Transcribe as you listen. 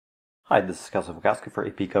Hi, this is Kelsey Vukowski for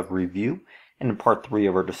AP Gov Review, and in part 3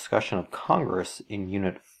 of our discussion of Congress in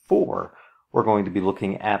Unit 4, we're going to be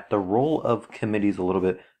looking at the role of committees a little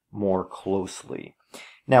bit more closely.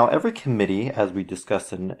 Now, every committee, as we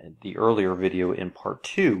discussed in the earlier video in part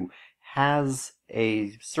 2, has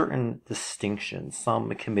a certain distinction. Some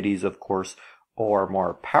committees, of course, are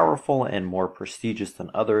more powerful and more prestigious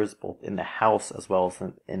than others, both in the House as well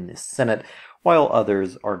as in the Senate, while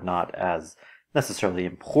others are not as necessarily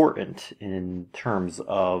important in terms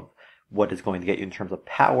of what is going to get you in terms of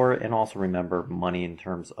power, and also remember money in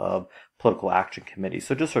terms of political action committees.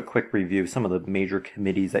 So just a quick review, some of the major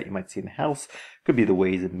committees that you might see in the House could be the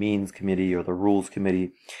Ways and Means Committee or the Rules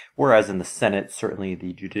Committee, whereas in the Senate, certainly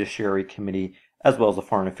the Judiciary Committee as well as the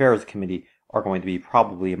Foreign Affairs Committee are going to be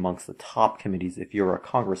probably amongst the top committees if you're a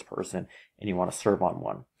congressperson and you want to serve on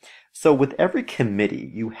one. So with every committee,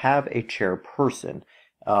 you have a chairperson.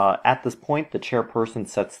 At this point, the chairperson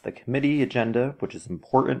sets the committee agenda, which is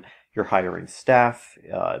important. You're hiring staff,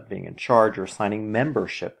 being in charge, or assigning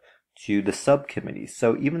membership to the subcommittees.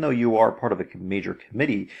 So even though you are part of a major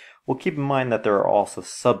committee, well, keep in mind that there are also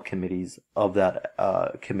subcommittees of that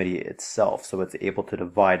committee itself. So it's able to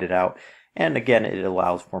divide it out. And again, it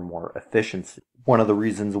allows for more efficiency. One of the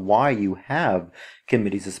reasons why you have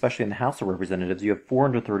committees, especially in the House of Representatives, you have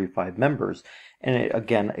 435 members, and it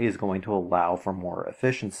again is going to allow for more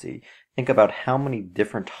efficiency. Think about how many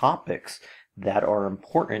different topics that are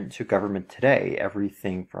important to government today.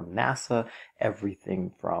 Everything from NASA,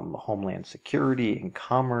 everything from Homeland Security and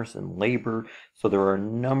commerce and labor. So there are a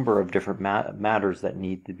number of different matters that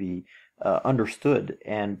need to be understood,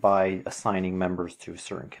 and by assigning members to a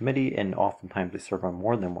certain committee, and oftentimes they serve on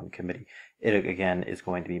more than one committee, it again is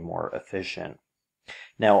going to be more efficient.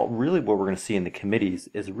 Now, really what we're going to see in the committees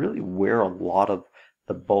is really where a lot of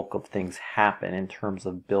the bulk of things happen in terms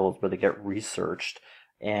of bills, where they get researched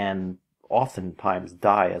and oftentimes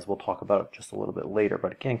die, as we'll talk about just a little bit later.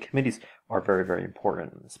 But again, committees are very, very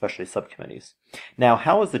important, especially subcommittees. Now,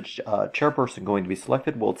 how is the chairperson going to be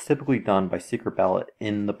selected? Well, it's typically done by secret ballot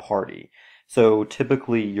in the party. So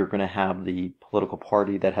typically you're going to have the political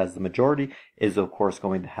party that has the majority is, of course,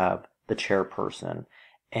 going to have the chairperson.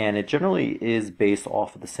 And it generally is based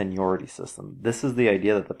off of the seniority system. This is the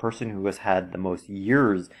idea that the person who has had the most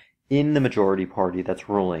years in the majority party that's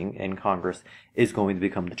ruling in Congress is going to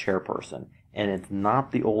become the chairperson. And it's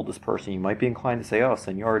not the oldest person. You might be inclined to say, oh,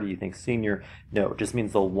 seniority, you think senior. No, it just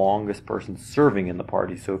means the longest person serving in the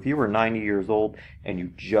party. So if you were 90 years old and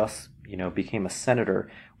you just, became a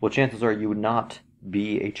senator, well, chances are you would not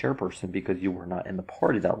be a chairperson because you were not in the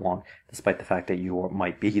party that long, despite the fact that you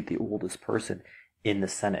might be the oldest person in the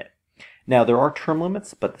Senate. Now, there are term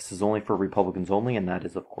limits, but this is only for Republicans only, and that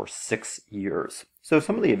is, of course, 6 years. So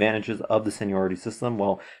some of the advantages of the seniority system,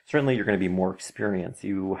 well, certainly you're going to be more experienced.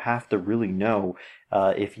 You have to really know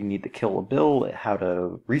if you need to kill a bill, how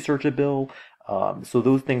to research a bill. So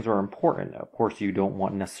those things are important. Of course, you don't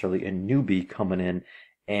want necessarily a newbie coming in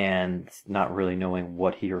and not really knowing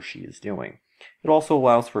what he or she is doing. It also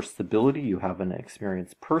allows for stability. You have an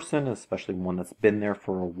experienced person, especially one that's been there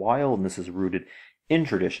for a while, and this is rooted in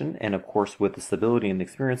tradition. And of course, with the stability and the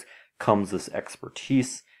experience comes this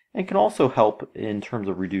expertise, and can also help in terms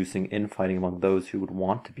of reducing infighting among those who would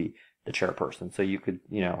want to be the chairperson. So you could,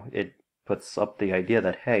 it puts up the idea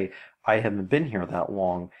that, hey, I haven't been here that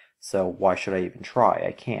long, so why should I even try?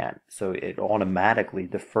 I can't. So it automatically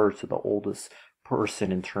defers to the oldest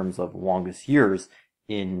person in terms of longest years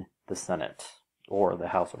in the Senate, or the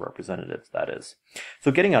House of Representatives, that is.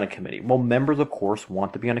 So getting on a committee. Well, members, of course,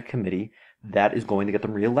 want to be on a committee that is going to get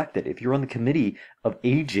them reelected. If you're on the committee of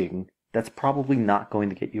aging, that's probably not going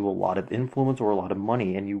to get you a lot of influence or a lot of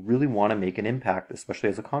money, and you really want to make an impact, especially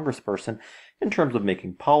as a congressperson, in terms of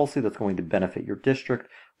making policy that's going to benefit your district,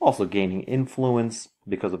 also gaining influence,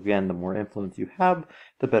 because again, the more influence you have,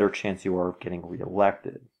 the better chance you are of getting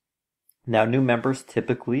reelected. Now, new members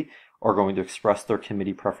typically are going to express their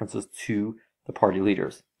committee preferences to the party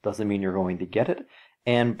leaders. Doesn't mean you're going to get it.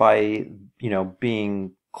 And by,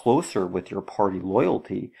 being closer with your party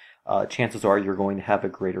loyalty, chances are you're going to have a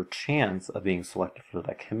greater chance of being selected for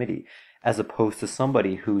that committee, as opposed to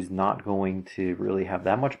somebody who's not going to really have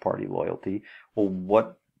that much party loyalty. Well,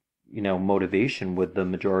 what, motivation would the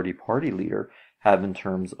majority party leader have in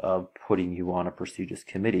terms of putting you on a prestigious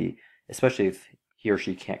committee, especially if he or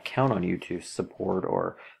she can't count on you to support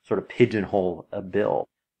or sort of pigeonhole a bill?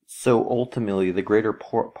 So ultimately, the greater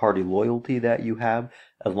party loyalty that you have,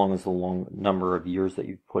 as long as the long number of years that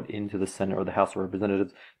you've put into the Senate or the House of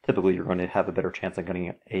Representatives, typically you're going to have a better chance of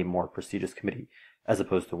getting a more prestigious committee, as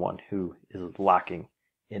opposed to one who is lacking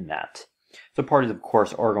in that. So parties, of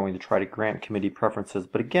course, are going to try to grant committee preferences,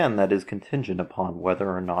 but again, that is contingent upon whether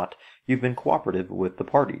or not you've been cooperative with the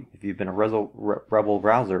party. If you've been a rebel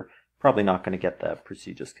rouser, probably not going to get that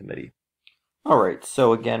prestigious committee. All right,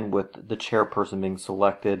 so again, with the chairperson being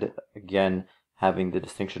selected, again, having the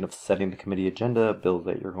distinction of setting the committee agenda, bills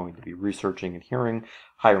that you're going to be researching and hearing,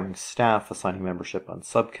 hiring staff, assigning membership on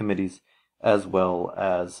subcommittees, as well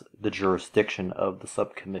as the jurisdiction of the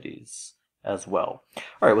subcommittees as well.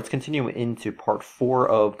 All right, let's continue into part 4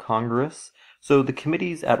 of Congress. So the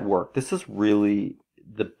committees at work, this is really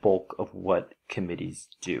the bulk of what committees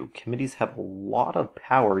do. Committees have a lot of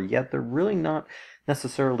power, yet they're really not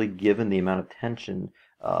necessarily given the amount of attention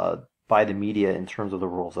by the media in terms of the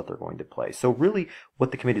roles that they're going to play. So really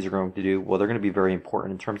what the committees are going to do, well, they're going to be very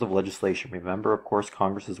important in terms of legislation. Remember, of course,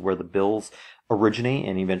 Congress is where the bills originate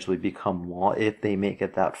and eventually become law if they make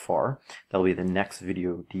it that far. That'll be the next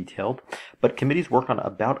video detailed. But committees work on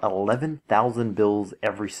about 11,000 bills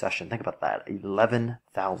every session. Think about that,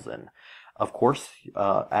 11,000. Of course,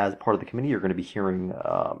 as part of the committee, you're going to be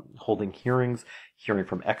holding hearings, hearing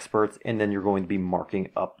from experts, and then you're going to be marking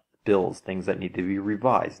up bills, things that need to be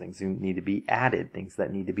revised, things that need to be added, things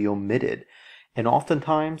that need to be omitted. And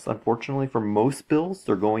oftentimes, unfortunately, for most bills,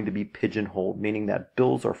 they're going to be pigeonholed, meaning that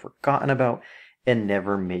bills are forgotten about and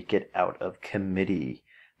never make it out of committee.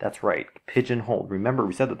 That's right, pigeonholed. Remember,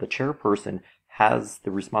 we said that the chairperson has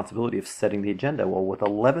the responsibility of setting the agenda. Well, with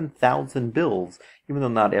 11,000 bills, even though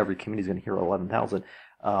not every committee is going to hear 11,000,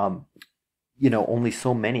 only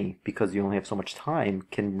so many, because you only have so much time,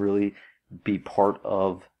 can really be part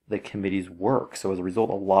of the committee's work. So as a result,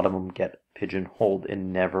 a lot of them get pigeonholed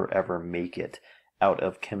and never ever make it out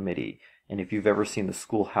of committee. And if you've ever seen the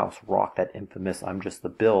Schoolhouse Rock, that infamous "I'm just the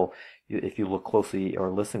bill," if you look closely or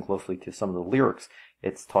listen closely to some of the lyrics,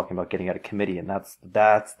 it's talking about getting out of committee, and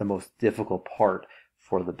that's the most difficult part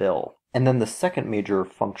for the bill. And then the second major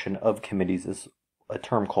function of committees is a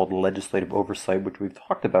term called legislative oversight, which we've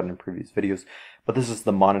talked about in previous videos, but this is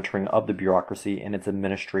the monitoring of the bureaucracy and its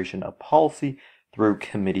administration of policy through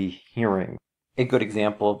committee hearing. A good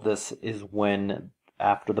example of this is when,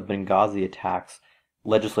 after the Benghazi attacks,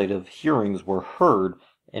 legislative hearings were heard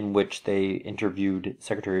in which they interviewed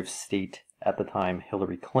Secretary of State at the time,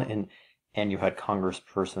 Hillary Clinton, and you had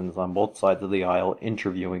congresspersons on both sides of the aisle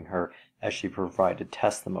interviewing her as she provided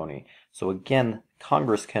testimony. So again,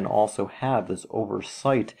 Congress can also have this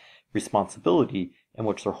oversight responsibility in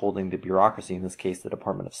which they're holding the bureaucracy, in this case the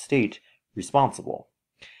Department of State, responsible.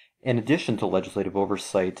 In addition to legislative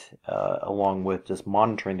oversight, along with just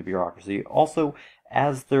monitoring the bureaucracy, also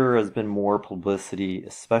as there has been more publicity,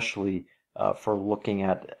 especially for looking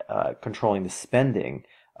at controlling the spending,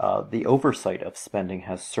 the oversight of spending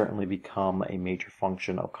has certainly become a major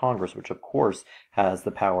function of Congress, which of course has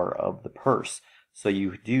the power of the purse. So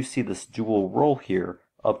you do see this dual role here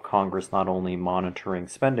of Congress not only monitoring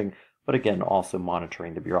spending, but again also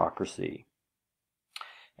monitoring the bureaucracy.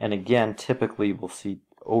 And again, typically we'll see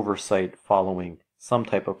oversight following some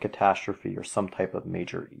type of catastrophe or some type of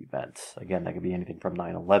major event. Again, that could be anything from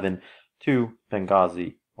 9/11 to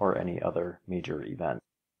Benghazi or any other major event.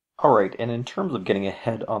 All right, and in terms of getting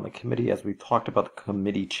ahead on the committee, as we've talked about, the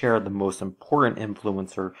committee chair, the most important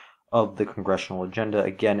influencer of the congressional agenda,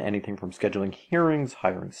 again, anything from scheduling hearings,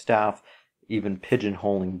 hiring staff, even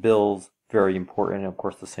pigeonholing bills, very important. And of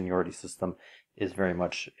course, the seniority system is very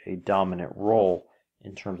much a dominant role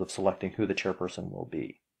in terms of selecting who the chairperson will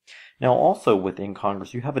be. Now, also within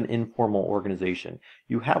Congress, you have an informal organization.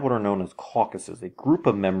 You have what are known as caucuses, a group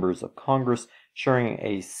of members of Congress sharing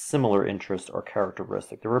a similar interest or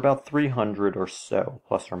characteristic. There are about 300 or so,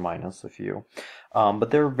 plus or minus a few. But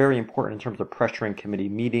they're very important in terms of pressuring committee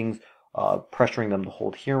meetings, pressuring them to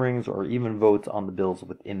hold hearings, or even votes on the bills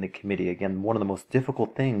within the committee. Again, one of the most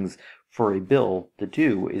difficult things for a bill to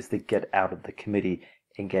do is to get out of the committee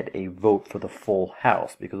and get a vote for the full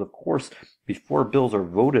House, because of course before bills are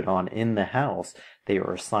voted on in the House, they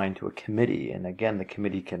are assigned to a committee, and again the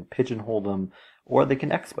committee can pigeonhole them or they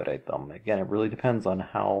can expedite them. Again, it really depends on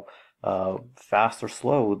how fast or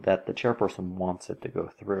slow that the chairperson wants it to go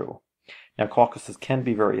through. Now, caucuses can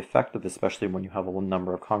be very effective, especially when you have a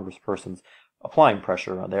number of congresspersons applying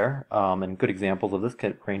pressure there. And good examples of this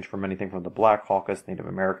can range from anything from the Black Caucus, Native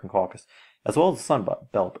American Caucus, as well as the Sun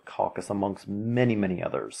Belt Caucus, amongst many, many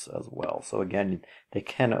others as well. So again, they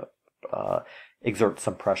can exert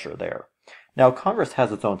some pressure there. Now, Congress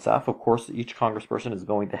has its own staff. Of course, each congressperson is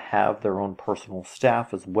going to have their own personal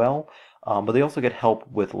staff as well, but they also get help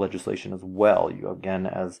with legislation as well.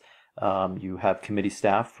 You have committee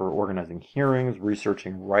staff for organizing hearings,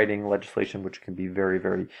 researching, writing legislation, which can be very,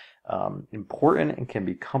 very important and can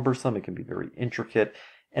be cumbersome. It can be very intricate.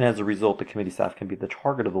 And as a result, the committee staff can be the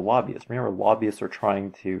target of the lobbyists. Remember, lobbyists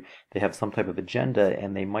are they have some type of agenda,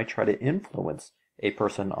 and they might try to influence a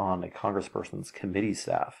person on a congressperson's committee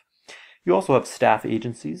staff. You also have staff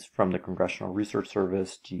agencies from the Congressional Research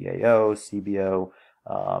Service, GAO, CBO,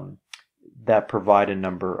 that provide a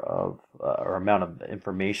number of or amount of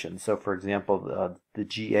information. So, for example, the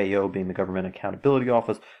GAO, being the Government Accountability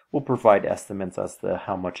Office, will provide estimates as to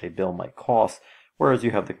how much a bill might cost, whereas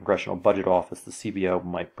you have the Congressional Budget Office, the CBO,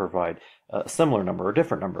 might provide a similar number or a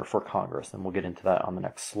different number for Congress, and we'll get into that on the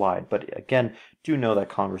next slide. But again, do know that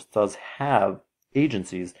Congress does have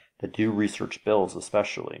agencies that do research bills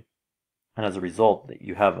especially. And as a result,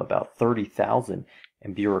 you have about 30,000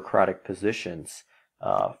 in bureaucratic positions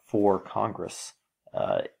for Congress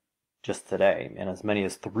just today. And as many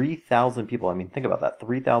as 3,000 people, I mean, think about that,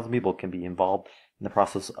 3,000 people can be involved in the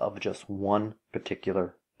process of just one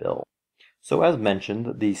particular bill. So as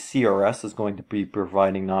mentioned, the CRS is going to be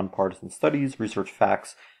providing nonpartisan studies, research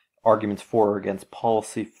facts, arguments for or against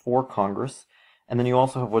policy for Congress. And then you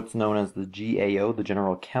also have what's known as the GAO, the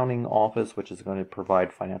General Accounting Office, which is going to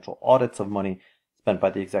provide financial audits of money spent by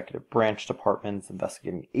the executive branch departments,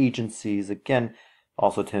 investigating agencies, again,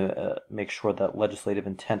 also to make sure that legislative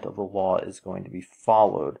intent of the law is going to be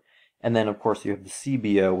followed. And then, of course, you have the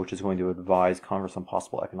CBO, which is going to advise Congress on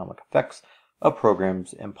possible economic effects of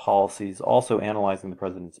programs and policies, also analyzing the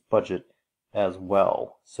president's budget as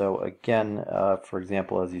well. So again, for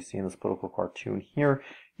example, as you see in this political cartoon here,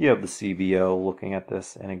 you have the CBO looking at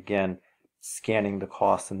this and again scanning the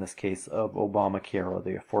costs in this case of Obamacare or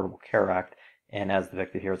the Affordable Care Act, and as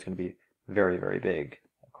depicted here, it's going to be very, very big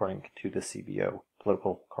according to the CBO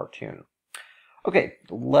political cartoon. Okay,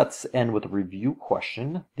 let's end with a review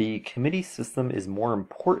question. The committee system is more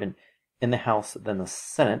important in the House than the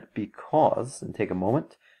Senate because, and take a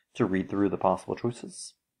moment to read through the possible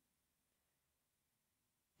choices.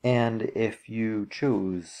 And if you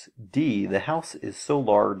chose D, the House is so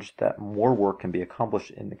large that more work can be accomplished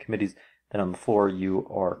in the committees than on the floor, you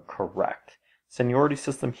are correct. Seniority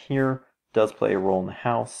system here does play a role in the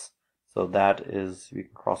House, so that is, we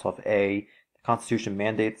can cross off A. The Constitution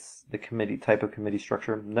mandates the type of committee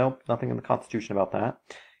structure. Nope, nothing in the Constitution about that.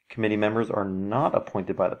 Committee members are not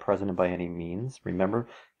appointed by the president by any means. Remember,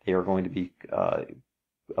 they are going to be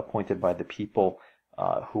appointed by the people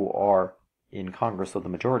who are in Congress of the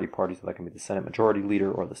majority party, so that can be the Senate Majority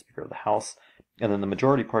Leader or the Speaker of the House. And then the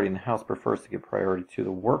majority party in the House prefers to give priority to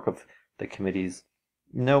the work of the committees.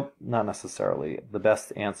 Nope, not necessarily. The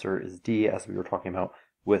best answer is D, as we were talking about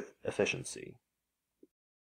with efficiency.